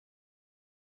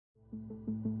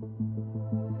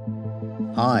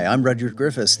Hi, I'm Rudyard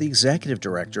Griffiths, the Executive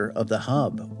Director of The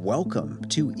Hub. Welcome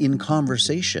to In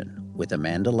Conversation with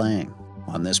Amanda Lang.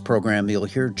 On this program, you'll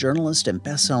hear journalist and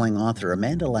best-selling author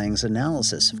Amanda Lang's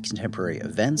analysis of contemporary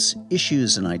events,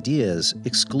 issues, and ideas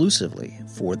exclusively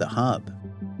for The Hub.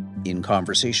 In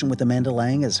Conversation with Amanda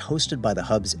Lang is hosted by The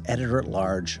Hub's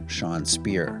editor-at-large, Sean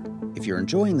Speer. If you're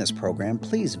enjoying this program,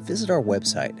 please visit our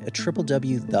website at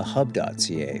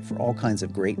www.thehub.ca for all kinds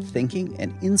of great thinking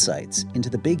and insights into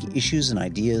the big issues and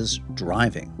ideas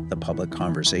driving the public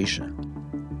conversation.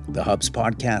 The Hub's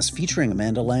podcasts featuring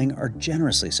Amanda Lang are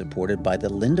generously supported by the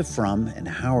Linda Frum and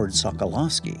Howard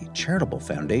Sokolowski Charitable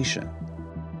Foundation.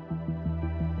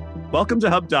 Welcome to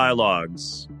Hub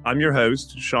Dialogues. I'm your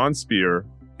host, Sean Speer,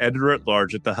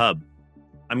 editor-at-large at The Hub.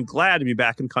 I'm glad to be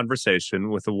back in conversation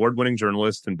with award-winning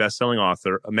journalist and best-selling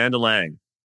author Amanda Lang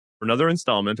for another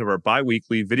installment of our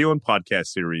bi-weekly video and podcast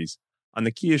series on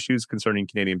the key issues concerning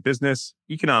Canadian business,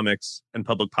 economics, and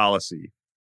public policy.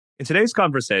 In today's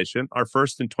conversation, our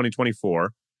first in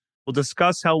 2024, we'll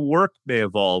discuss how work may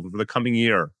evolve over the coming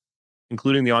year,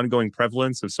 including the ongoing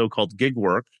prevalence of so-called gig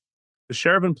work, the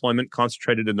share of employment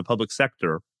concentrated in the public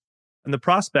sector, and the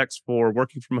prospects for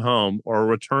working from home or a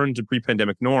return to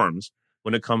pre-pandemic norms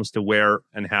when it comes to where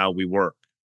and how we work.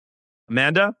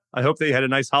 Amanda, I hope that you had a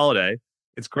nice holiday.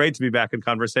 It's great to be back in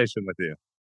conversation with you.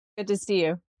 Good to see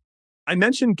you. I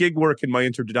mentioned gig work in my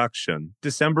introduction.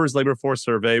 December's labor force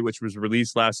survey, which was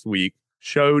released last week,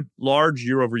 showed large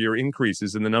year-over-year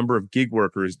increases in the number of gig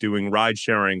workers doing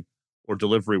ride-sharing or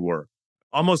delivery work.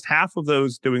 Almost half of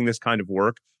those doing this kind of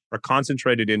work are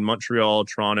concentrated in Montreal,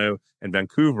 Toronto, and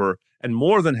Vancouver, and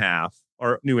more than half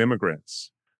are new immigrants.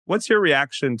 What's your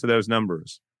reaction to those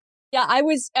numbers? Yeah, I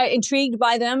was intrigued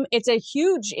by them. It's a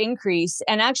huge increase.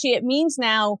 And actually, it means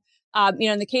now,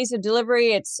 in the case of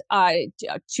delivery, it's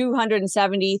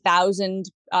 270,000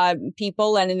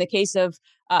 people. And in the case of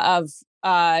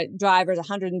drivers,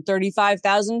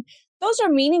 135,000. Those are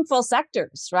meaningful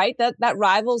sectors, right? That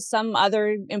rivals some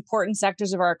other important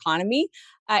sectors of our economy.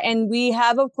 And we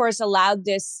have, of course, allowed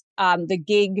this, the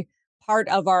gig part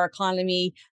of our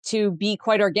economy to be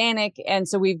quite organic. And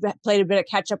so we've played a bit of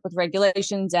catch up with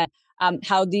regulations and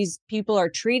how these people are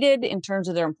treated in terms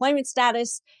of their employment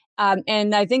status.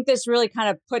 And I think this really kind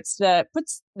of puts the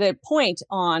point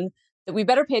on that we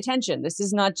better pay attention. This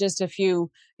is not just a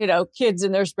few, kids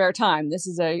in their spare time. This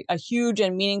is a huge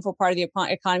and meaningful part of the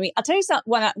economy. I'll tell you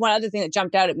one other thing that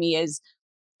jumped out at me is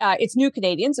it's new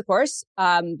Canadians, of course,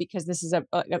 because this is a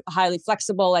highly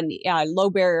flexible and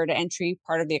low barrier to entry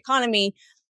part of the economy.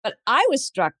 But I was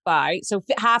struck by, so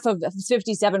half of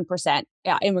 57%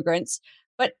 immigrants,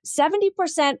 but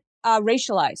 70%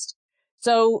 racialized.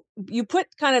 So you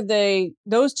put kind of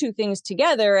those two things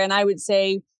together, and I would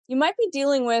say you might be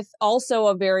dealing with also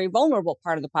a very vulnerable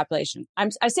part of the population. I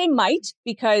say might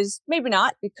because maybe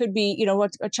not. It could be,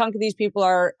 a chunk of these people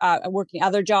are working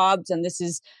other jobs, and this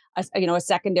is a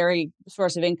secondary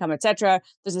source of income, et cetera.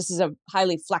 Because this is a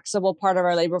highly flexible part of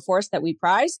our labor force that we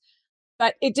prize.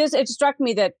 But it struck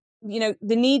me that, the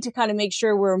need to kind of make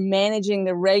sure we're managing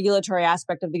the regulatory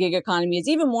aspect of the gig economy is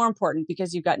even more important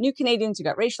because you've got new Canadians, you've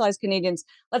got racialized Canadians.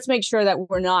 Let's make sure that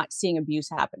we're not seeing abuse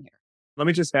happen here. Let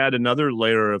me just add another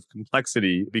layer of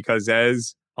complexity, because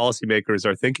as policymakers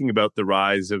are thinking about the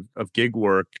rise of gig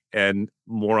work and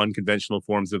more unconventional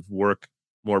forms of work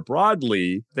more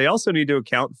broadly, they also need to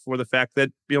account for the fact that,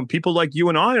 people like you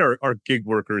and I are gig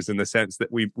workers in the sense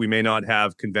that we may not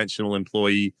have conventional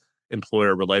employer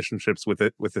relationships with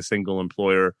a single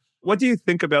employer. What do you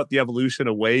think about the evolution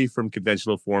away from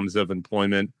conventional forms of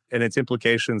employment and its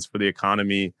implications for the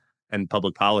economy and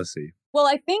public policy? Well,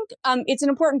 I think it's an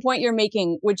important point you're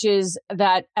making, which is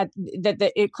that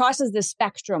it crosses the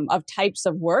spectrum of types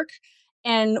of work.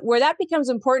 And where that becomes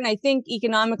important, I think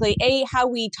economically, how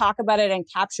we talk about it and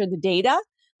capture the data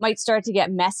might start to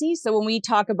get messy. So when we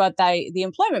talk about the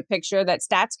employment picture that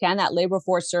StatsCan, that labor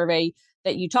force survey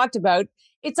that you talked about,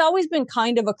 it's always been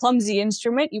kind of a clumsy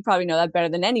instrument. You probably know that better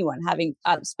than anyone, having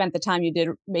spent the time you did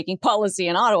making policy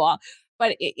in Ottawa.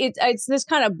 But it's this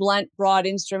kind of blunt, broad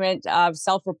instrument of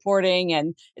self-reporting,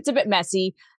 and it's a bit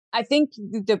messy. I think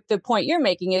the point you're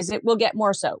making is it will get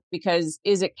more so, because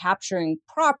is it capturing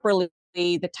properly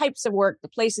the types of work, the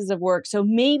places of work? So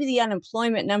maybe the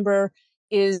unemployment number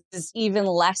is even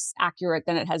less accurate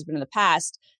than it has been in the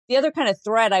past. The other kind of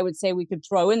thread I would say we could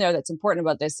throw in there that's important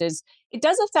about this is it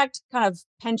does affect kind of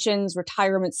pensions,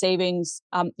 retirement savings,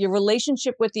 your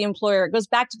relationship with the employer. It goes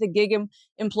back to the gig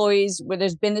employees where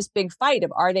there's been this big fight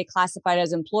of are they classified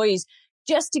as employees,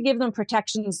 just to give them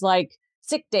protections like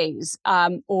sick days,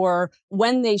 or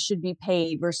when they should be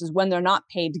paid versus when they're not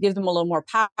paid, to give them a little more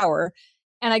power.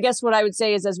 And I guess what I would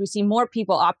say is, as we see more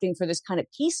people opting for this kind of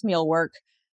piecemeal work,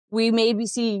 we may be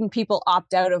seeing people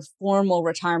opt out of formal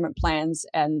retirement plans.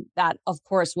 And that, of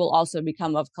course, will also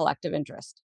become of collective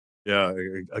interest. Yeah,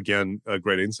 again,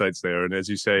 great insights there. And as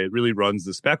you say, it really runs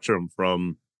the spectrum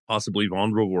from possibly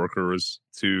vulnerable workers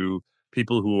to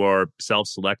people who are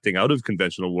self-selecting out of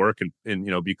conventional work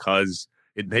and because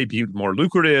it may be more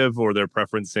lucrative, or they're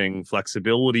preferencing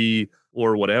flexibility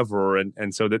or whatever.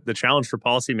 And so the challenge for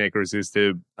policymakers is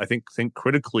to, I think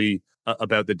critically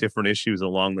about the different issues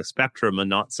along the spectrum and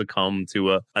not succumb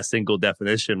to a single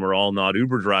definition. We're all not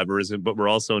Uber drivers, but we're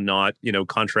also not,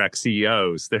 contract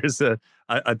CEOs. There's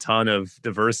a ton of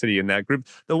diversity in that group.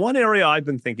 The one area I've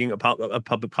been thinking about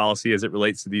public policy as it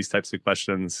relates to these types of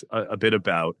questions a bit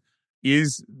about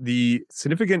is the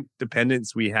significant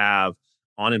dependence we have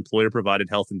on employer-provided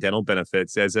health and dental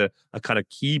benefits as a kind of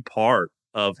key part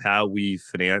of how we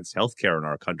finance healthcare in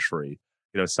our country.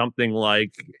 Something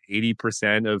like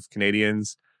 80% of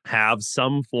Canadians have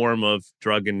some form of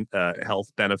drug and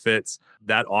health benefits.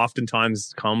 That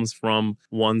oftentimes comes from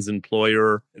one's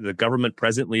employer. The government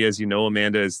presently, as you know,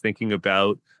 Amanda, is thinking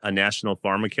about a national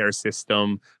pharmacare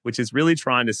system, which is really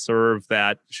trying to serve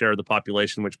that share of the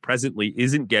population which presently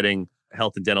isn't getting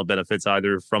health and dental benefits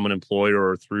either from an employer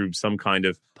or through some kind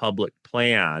of public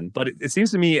plan. But it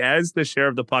seems to me, as the share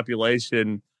of the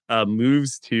population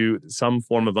moves to some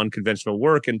form of unconventional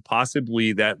work, and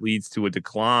possibly that leads to a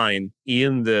decline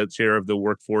in the share of the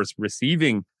workforce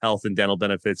receiving health and dental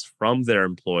benefits from their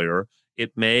employer,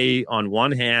 it may, on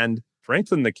one hand,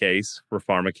 strengthen the case for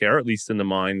pharmacare, at least in the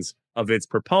minds of its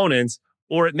proponents,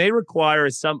 or it may require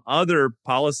some other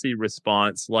policy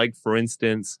response, like, for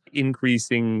instance,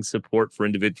 increasing support for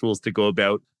individuals to go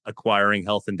about acquiring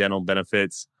health and dental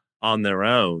benefits on their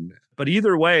own. But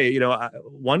either way,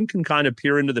 one can kind of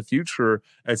peer into the future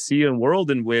and see a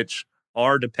world in which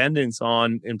our dependence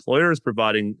on employers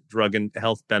providing drug and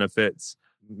health benefits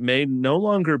may no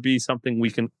longer be something we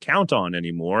can count on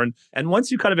anymore. And once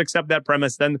you kind of accept that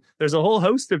premise, then there's a whole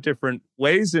host of different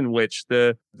ways in which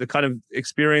the kind of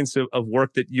experience of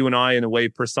work that you and I, in a way,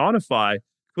 personify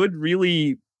could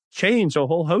really change a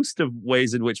whole host of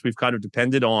ways in which we've kind of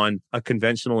depended on a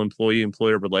conventional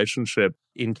employee-employer relationship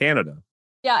in Canada.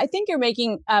 Yeah, I think you're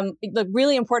making the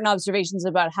really important observations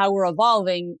about how we're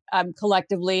evolving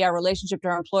collectively, our relationship to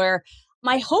our employer.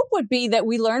 My hope would be that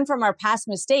we learn from our past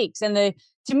mistakes. And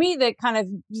to me, the kind of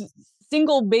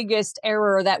single biggest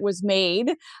error that was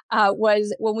made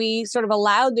was when we sort of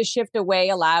allowed the shift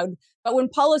away, but when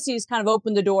policies kind of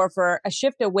opened the door for a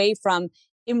shift away from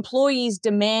employees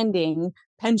demanding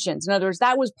pensions. In other words,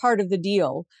 that was part of the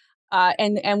deal.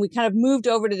 And we kind of moved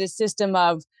over to this system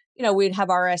of, we'd have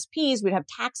RSPs, we'd have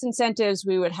tax incentives,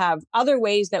 we would have other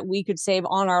ways that we could save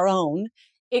on our own.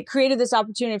 It created this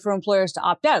opportunity for employers to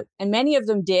opt out. And many of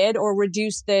them did, or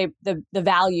reduce the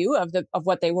value of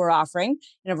what they were offering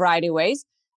in a variety of ways.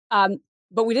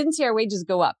 But we didn't see our wages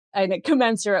go up in a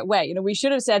commensurate way. We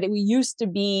should have said that we used to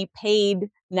be paid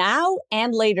now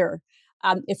and later.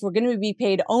 If we're going to be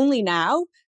paid only now,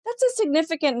 that's a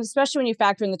significant, especially when you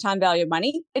factor in the time value of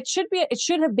money. It should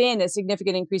have been a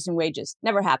significant increase in wages.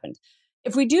 Never happened.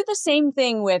 If we do the same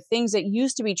thing with things that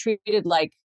used to be treated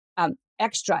like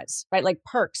extras, right? Like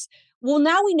perks. Well,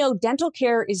 now we know dental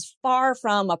care is far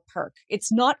from a perk.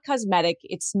 It's not cosmetic.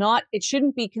 It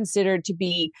shouldn't be considered to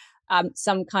be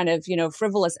some kind of,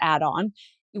 frivolous add-on.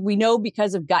 We know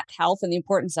because of gut health and the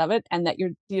importance of it, and that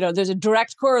there's a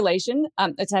direct correlation.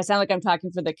 I sound like I'm talking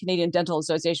for the Canadian Dental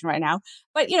Association right now,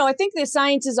 but I think the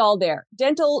science is all there.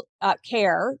 Dental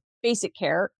care, basic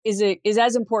care, is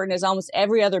as important as almost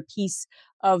every other piece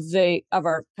of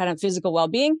our kind of physical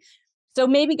well-being. So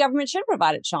maybe government should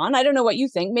provide it, Sean. I don't know what you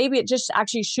think. Maybe it just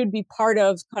actually should be part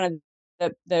of kind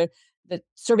of the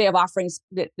survey of offerings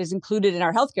that is included in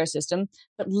our healthcare system.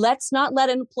 But let's not let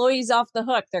employees off the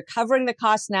hook. They're covering the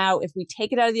cost now. If we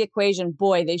take it out of the equation,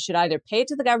 boy, they should either pay it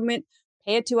to the government,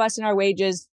 pay it to us in our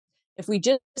wages. If we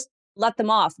just let them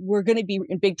off, we're going to be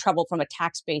in big trouble from a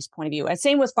tax-based point of view. And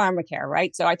same with pharmacare,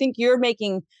 right? So I think you're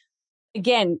making,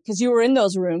 again, because you were in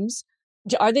those rooms,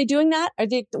 are they doing that? Are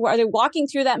they walking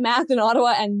through that math in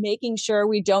Ottawa and making sure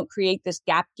we don't create this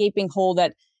gaping hole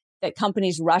that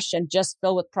companies rush and just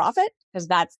fill with profit? Because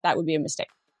that would be a mistake.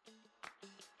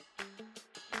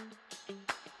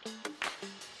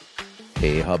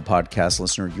 Hey, Hub podcast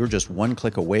listener, you're just one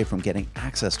click away from getting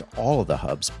access to all of the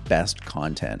Hub's best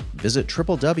content. Visit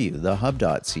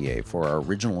www.thehub.ca for our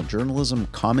original journalism,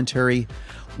 commentary,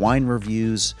 wine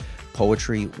reviews,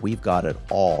 poetry. We've got it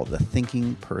all. The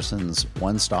thinking person's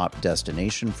one-stop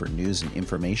destination for news and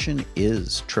information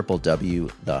is www.thehub.ca.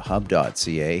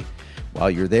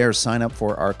 While you're there, sign up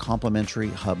for our complimentary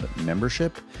Hub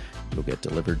membership. You'll get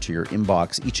delivered to your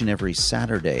inbox each and every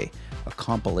Saturday a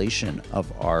compilation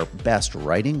of our best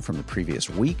writing from the previous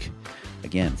week.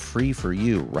 Again, free for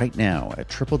you right now at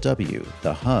www.thehub.ca.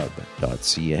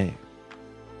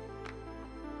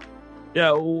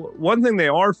 Yeah, one thing they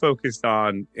are focused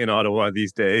on in Ottawa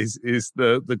these days is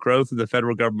the growth of the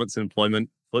federal government's employment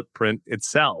footprint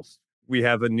itself. We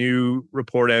have a new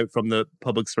report out from the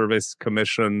Public Service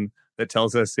Commission that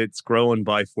tells us it's grown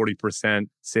by 40%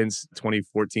 since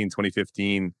 2014,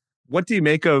 2015. What do you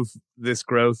make of this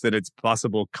growth and its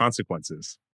possible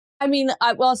consequences? I mean,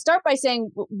 I'll start by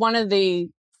saying one of the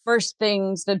first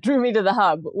things that drew me to the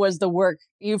Hub was the work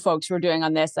you folks were doing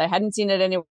on this. I hadn't seen it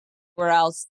anywhere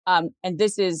else. And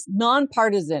this is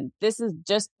nonpartisan. This is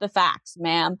just the facts,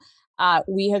 ma'am.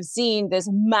 We have seen this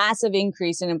massive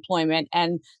increase in employment.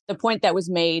 And the point that was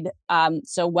made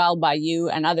so well by you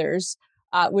and others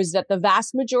was that the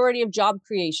vast majority of job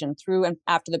creation through and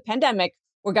after the pandemic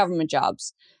were government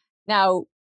jobs. Now,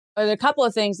 there are a couple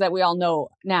of things that we all know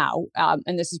now,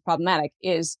 and this is problematic,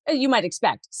 is, as you might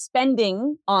expect,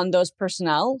 spending on those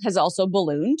personnel has also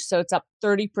ballooned. So it's up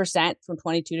 30% from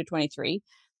 22 to 23.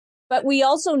 But we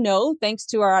also know, thanks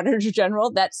to our Auditor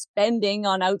General, that spending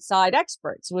on outside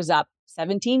experts was up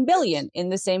 17 billion in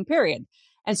the same period.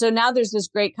 And so now there's this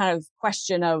great kind of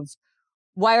question of,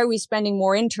 why are we spending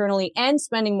more internally and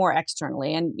spending more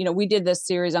externally? And, you know, we did this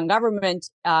series on government.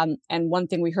 And one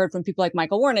thing we heard from people like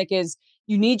Michael Warnick is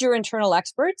you need your internal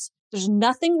experts. There's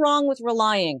nothing wrong with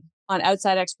relying on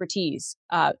outside expertise.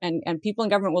 And people in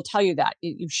government will tell you that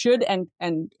you should, and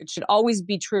it should always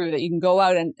be true that you can go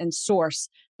out and source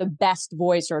the best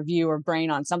voice or view or brain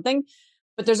on something.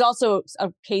 But there's also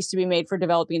a case to be made for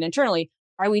developing it internally.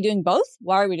 Are we doing both?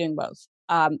 Why are we doing both?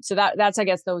 So that's, I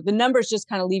guess, the numbers just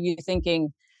kind of leave you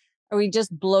thinking, are we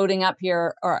just bloating up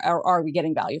here or are we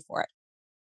getting value for it?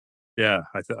 Yeah,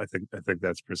 I think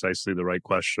that's precisely the right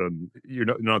question. You're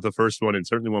not the first one and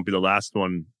certainly won't be the last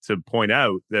one to point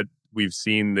out that we've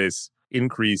seen this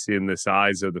increase in the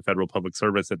size of the federal public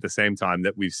service at the same time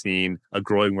that we've seen a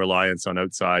growing reliance on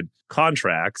outside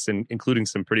contracts, and including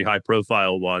some pretty high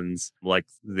profile ones like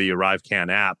the ArriveCAN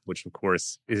app, which of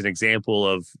course is an example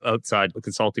of outside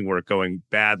consulting work going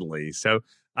badly. So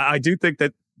I do think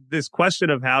that this question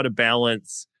of how to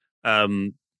balance,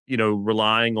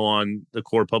 relying on the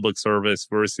core public service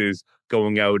versus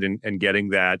going out and getting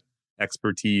that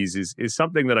expertise is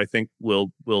something that I think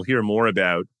we'll hear more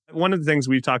about. One of the things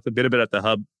we've talked a bit about at the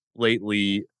Hub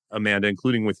lately, Amanda,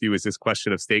 including with you, is this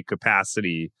question of state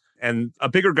capacity. And a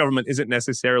bigger government isn't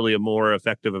necessarily a more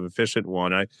effective or efficient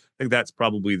one. I think that's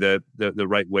probably the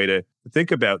right way to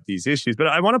think about these issues. But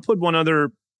I want to put one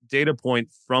other data point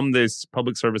from this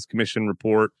Public Service Commission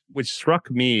report, which struck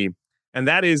me, and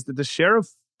that is that the share of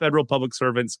federal public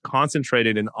servants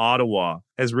concentrated in Ottawa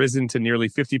has risen to nearly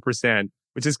 50%,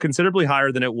 which is considerably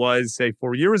higher than it was, say,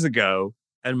 4 years ago,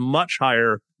 and much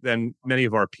higher than many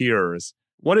of our peers.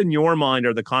 What, in your mind,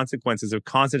 are the consequences of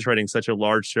concentrating such a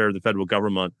large share of the federal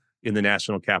government in the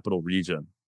National Capital Region?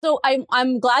 So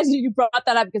I'm glad you brought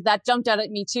that up because that jumped out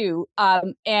at me too.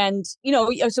 So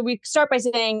we start by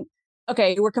saying,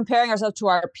 okay, we're comparing ourselves to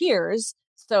our peers.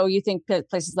 So you think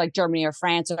places like Germany or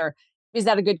France, or is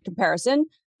that a good comparison?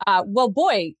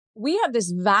 We have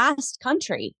this vast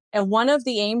country. And one of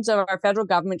the aims of our federal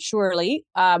government, surely,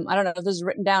 I don't know if this is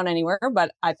written down anywhere,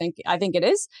 but I think it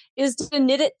is to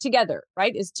knit it together,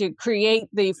 right? Is to create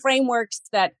the frameworks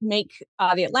that make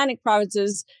the Atlantic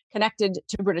provinces connected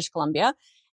to British Columbia.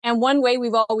 And one way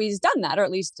we've always done that, or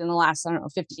at least in the last,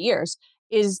 50 years,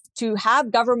 is to have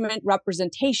government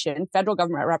representation, federal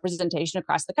government representation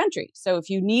across the country. So if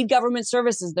you need government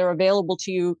services, they're available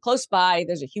to you close by.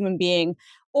 There's a human being,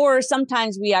 or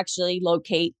sometimes we actually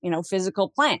locate, physical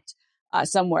plant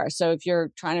somewhere. So if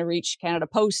you're trying to reach Canada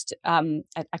Post, I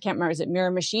can't remember, is it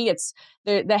Miramichi? It's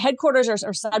the headquarters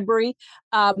are Sudbury.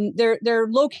 They're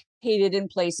located in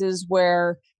places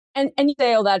where, and you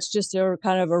say, oh, that's just a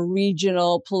kind of a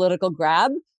regional political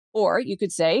grab, or you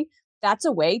could say, that's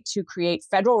a way to create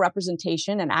federal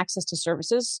representation and access to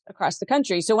services across the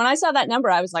country. So when I saw that number,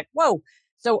 I was like, whoa,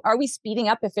 so are we speeding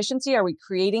up efficiency? Are we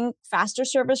creating faster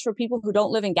service for people who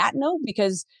don't live in Gatineau?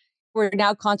 Because we're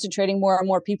now concentrating more and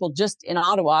more people just in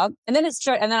Ottawa. And then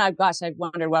I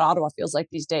wondered what Ottawa feels like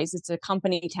these days. It's a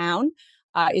company town.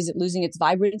 Is it losing its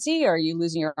vibrancy? Or are you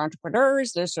losing your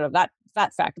entrepreneurs? There's sort of that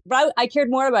factor. But I cared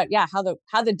more about,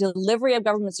 how the delivery of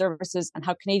government services and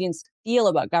how Canadians feel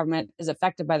about government is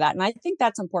affected by that. And I think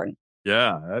that's important.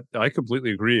 Yeah, I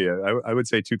completely agree. I would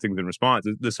say two things in response.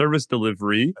 The service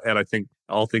delivery, and I think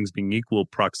all things being equal,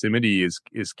 proximity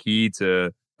is key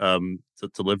to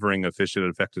delivering efficient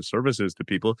and effective services to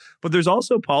people. But there's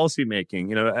also policy making.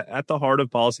 You know, at the heart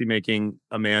of policy making,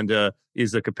 Amanda,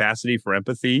 is the capacity for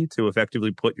empathy to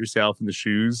effectively put yourself in the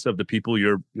shoes of the people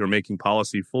you're making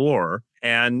policy for.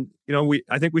 And, you know,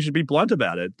 I think we should be blunt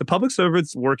about it. The public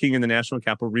servants working in the National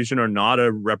Capital Region are not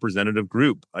a representative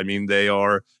group. I mean, they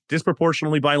are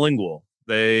disproportionately bilingual.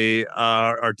 They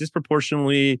are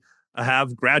disproportionately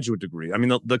have graduate degree. I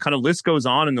mean, the kind of list goes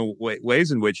on in the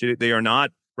ways in which they are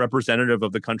not representative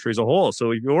of the country as a whole.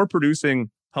 So if you're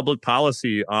producing public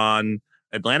policy on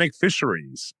Atlantic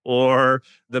fisheries or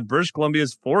the British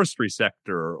Columbia's forestry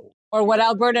sector, or what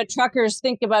Alberta truckers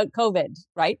think about COVID,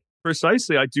 right?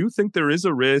 Precisely. I do think there is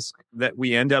a risk that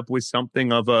we end up with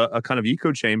something of a kind of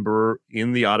echo chamber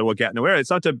in the Ottawa-Gatineau area. It's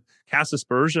not to cast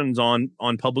aspersions on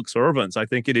public servants. I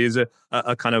think it is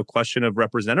a kind of question of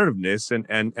representativeness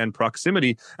and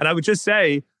proximity. And I would just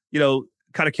say, you know,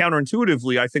 kind of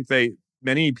counterintuitively, I think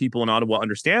many people in Ottawa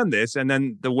understand this. And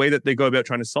then the way that they go about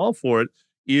trying to solve for it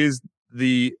is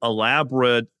the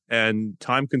elaborate and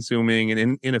time-consuming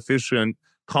and inefficient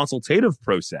consultative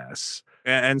process.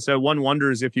 And so one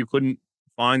wonders if you couldn't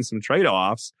find some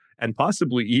trade-offs and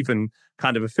possibly even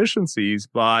kind of efficiencies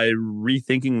by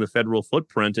rethinking the federal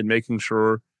footprint and making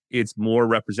sure it's more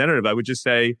representative. I would just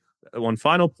say one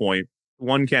final point,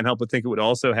 one can't help but think it would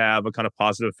also have a kind of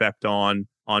positive effect on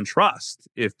trust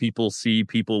if people see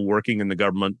people working in the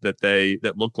government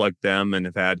that look like them and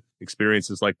have had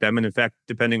experiences like them. And in fact,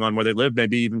 depending on where they live,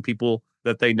 maybe even people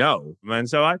that they know. And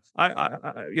so I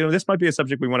you know, this might be a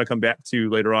subject we want to come back to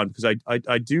later on, because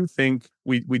I do think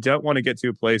we don't want to get to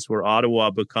a place where Ottawa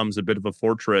becomes a bit of a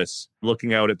fortress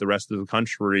looking out at the rest of the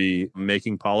country,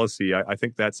 making policy. I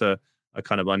think that's a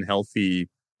kind of unhealthy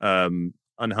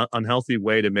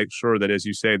way to make sure that, as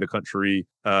you say, the country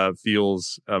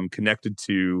feels connected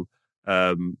to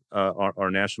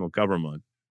our national government.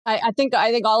 I think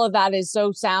all of that is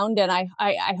so sound, and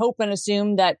I hope and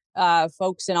assume that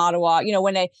folks in Ottawa, you know,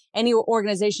 when any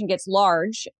organization gets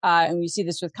large, and we see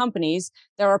this with companies,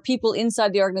 there are people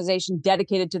inside the organization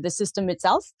dedicated to the system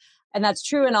itself. And that's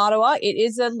true in Ottawa. It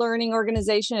is a learning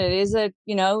organization. It is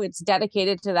it's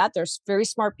dedicated to that. There's very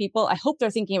smart people. I hope they're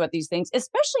thinking about these things,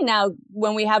 especially now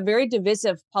when we have very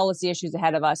divisive policy issues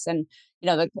ahead of us. And, you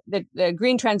know, the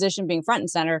green transition being front and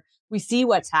center, we see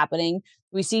what's happening.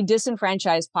 We see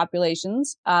disenfranchised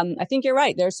populations. I think you're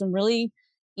right. There's some really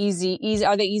easy.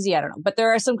 Are they easy? I don't know. But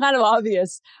there are some kind of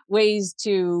obvious ways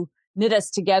to knit us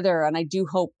together. And I do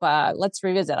hope, let's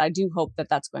revisit. I do hope that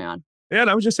that's going on. Yeah, and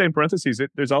I would just say in parentheses,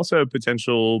 there's also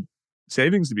potential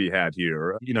savings to be had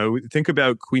here. You know, think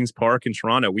about Queen's Park in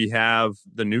Toronto. We have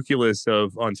the nucleus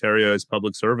of Ontario's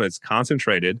public servants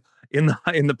concentrated in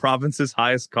the province's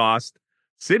highest cost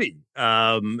city.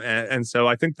 And so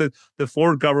I think that the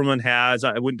Ford government has,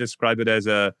 I wouldn't describe it as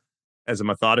a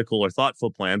methodical or thoughtful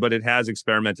plan, but it has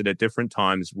experimented at different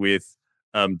times with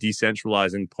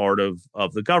decentralizing part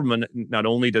of the government. Not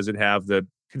only does it have the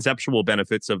conceptual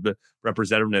benefits of the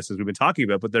representativeness as we've been talking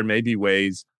about, but there may be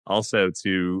ways also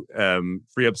to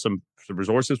free up some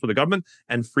resources for the government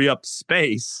and free up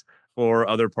space for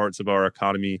other parts of our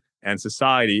economy and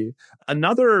society.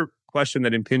 Another question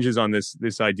that impinges on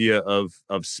this idea of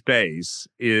space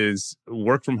is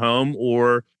work from home,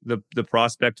 or the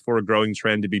prospect for a growing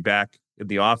trend to be back in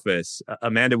the office.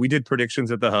 Amanda, we did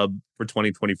predictions at the Hub for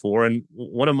 2024. And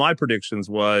one of my predictions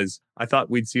was I thought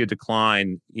we'd see a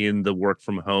decline in the work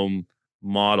from home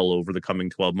model over the coming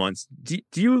 12 months. Do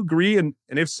you agree? And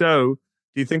if so,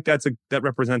 do you think that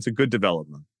represents a good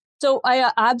development? So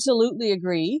I absolutely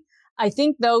agree. I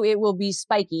think, though, it will be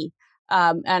spiky.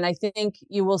 And I think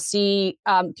you will see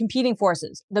competing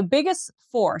forces. The biggest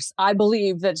force, I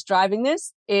believe, that's driving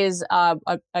this is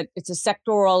it's a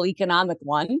sectoral economic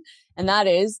one. And that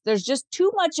is there's just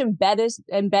too much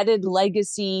embedded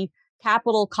legacy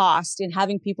capital cost in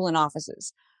having people in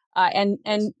offices. And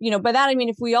you know, by that, I mean,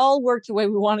 if we all worked the way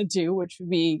we wanted to, which would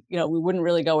be, you know, we wouldn't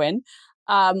really go in,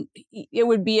 it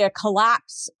would be a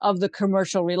collapse of the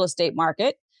commercial real estate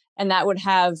market. And that would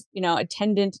have, you know,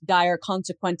 attendant dire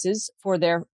consequences for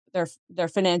their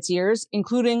financiers,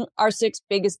 including our 6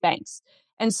 biggest banks.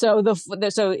 And so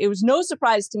so it was no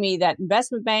surprise to me that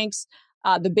investment banks,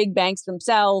 the big banks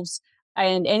themselves,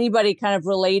 and anybody kind of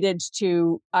related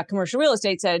to commercial real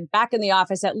estate said back in the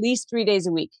office at least 3 days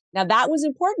a week. Now that was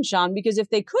important, Sean, because if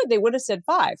they could, they would have said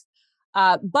 5.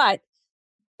 But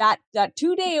that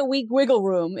 2-day-a-week wiggle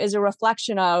room is a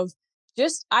reflection of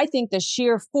just, I think, the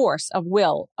sheer force of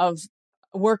will of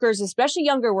workers, especially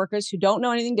younger workers who don't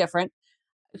know anything different,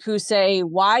 who say,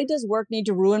 why does work need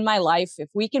to ruin my life? If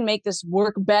we can make this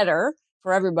work better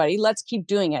for everybody, let's keep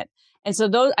doing it. And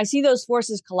so I see those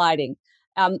forces colliding.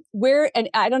 And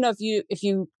I don't know if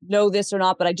you know this or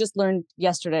not, but I just learned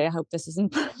yesterday, I hope this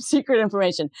isn't secret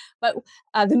information, but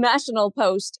the National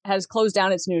Post has closed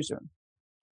down its newsroom.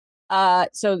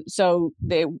 So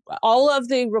all of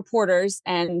the reporters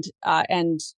and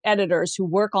editors who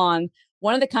work on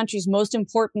one of the country's most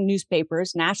important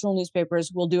newspapers, national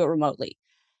newspapers, will do it remotely.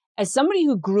 As somebody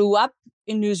who grew up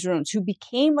in newsrooms, who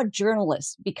became a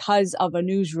journalist because of a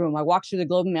newsroom, I walked through the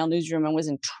Globe and Mail newsroom and was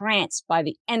entranced by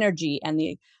the energy and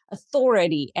the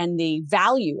authority and the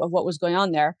value of what was going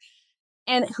on there,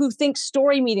 and who thinks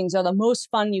story meetings are the most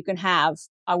fun you can have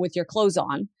with your clothes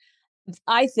on.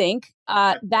 I think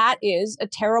that is a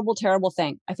terrible, terrible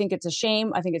thing. I think it's a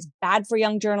shame. I think it's bad for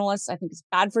young journalists. I think it's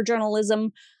bad for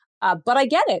journalism. But I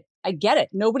get it.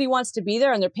 Nobody wants to be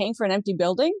there and they're paying for an empty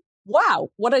building. Wow.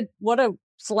 What a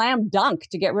slam dunk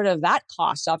to get rid of that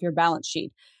cost off your balance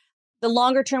sheet. The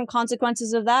longer term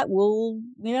consequences of that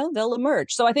they'll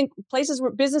emerge. So I think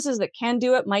businesses that can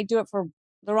do it might do it for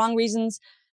the wrong reasons.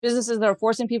 Businesses that are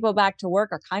forcing people back to work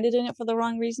are kind of doing it for the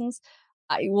wrong reasons.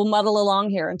 We'll muddle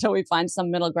along here until we find some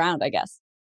middle ground, I guess.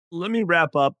 Let me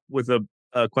wrap up with a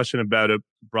question about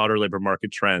broader labor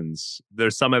market trends.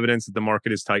 There's some evidence that the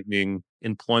market is tightening.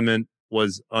 Employment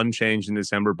was unchanged in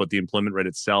December, but the employment rate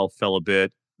itself fell a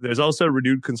bit. There's also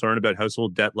renewed concern about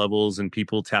household debt levels and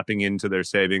people tapping into their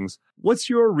savings. What's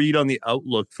your read on the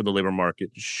outlook for the labor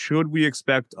market? Should we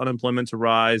expect unemployment to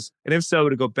rise? And if so,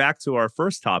 to go back to our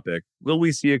first topic, will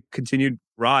we see a continued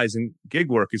rise in gig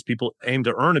work as people aim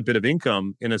to earn a bit of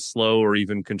income in a slow or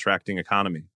even contracting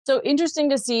economy? So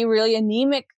interesting to see really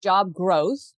anemic job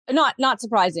growth. Not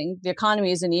surprising. The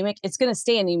economy is anemic. It's going to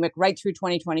stay anemic right through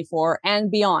 2024 and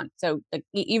beyond. So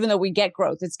even though we get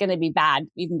growth, it's going to be bad,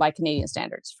 even by Canadian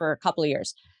standards, for a couple of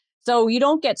years. So you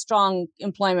don't get strong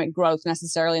employment growth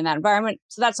necessarily in that environment.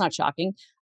 So that's not shocking.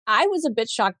 I was a bit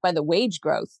shocked by the wage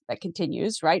growth that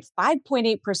continues, right?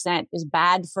 5.8% is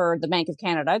bad for the Bank of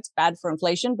Canada. It's bad for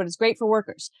inflation, but it's great for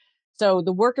workers. So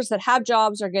the workers that have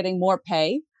jobs are getting more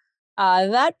pay.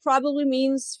 That probably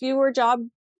means fewer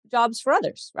jobs for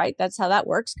others, right? That's how that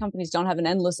works. Companies don't have an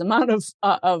endless amount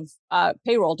of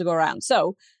payroll to go around.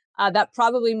 So that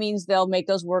probably means they'll make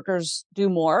those workers do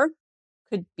more.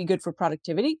 Could be good for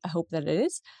productivity. I hope that it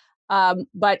is.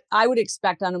 But I would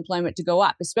expect unemployment to go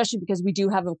up, especially because we do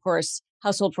have, of course,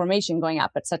 household formation going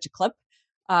up at such a clip.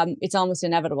 It's almost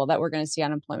inevitable that we're going to see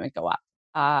unemployment go up.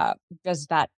 Does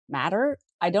that matter?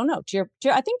 I don't know.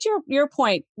 I think to your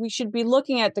point, we should be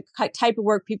looking at the type of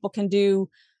work people can do,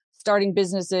 starting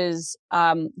businesses,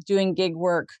 doing gig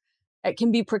work. It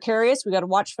can be precarious. We got to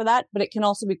watch for that, but it can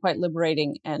also be quite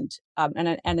liberating and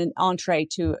an entree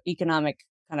to economic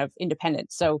kind of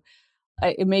independence. So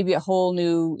it may be a whole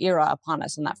new era upon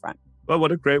us on that front. Well,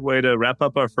 what a great way to wrap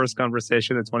up our first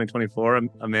conversation in 2024.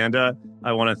 Amanda,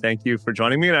 I want to thank you for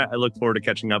joining me, and I look forward to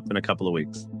catching up in a couple of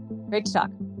weeks. Great to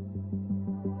talk.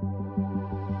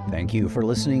 Thank you for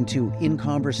listening to In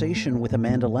Conversation with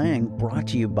Amanda Lang, brought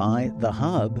to you by The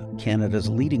Hub, Canada's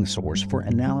leading source for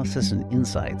analysis and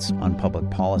insights on public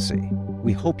policy.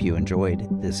 We hope you enjoyed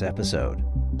this episode.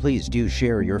 Please do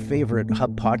share your favorite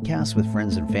Hub podcasts with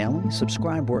friends and family,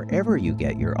 subscribe wherever you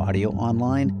get your audio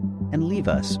online, and leave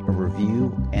us a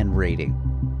review and rating.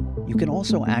 You can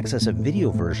also access a video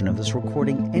version of this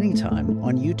recording anytime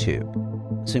on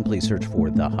YouTube. Simply search for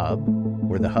The Hub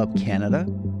or The Hub Canada,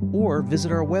 or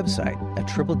visit our website at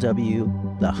www.thehub.ca.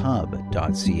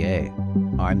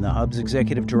 I'm the Hub's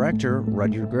Executive Director,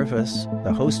 Rudyard Griffiths.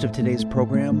 The host of today's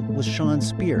program was Sean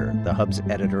Speer, the Hub's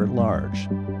Editor-at-Large.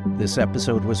 This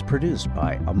episode was produced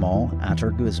by Amal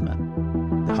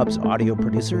Atar-Guzman. The Hub's audio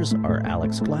producers are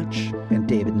Alex Gletch and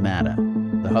David Matta.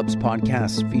 The Hub's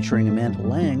podcasts featuring Amanda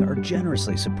Lang are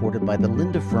generously supported by the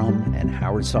Linda Frum and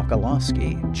Howard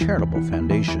Sokolowski Charitable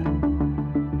Foundation.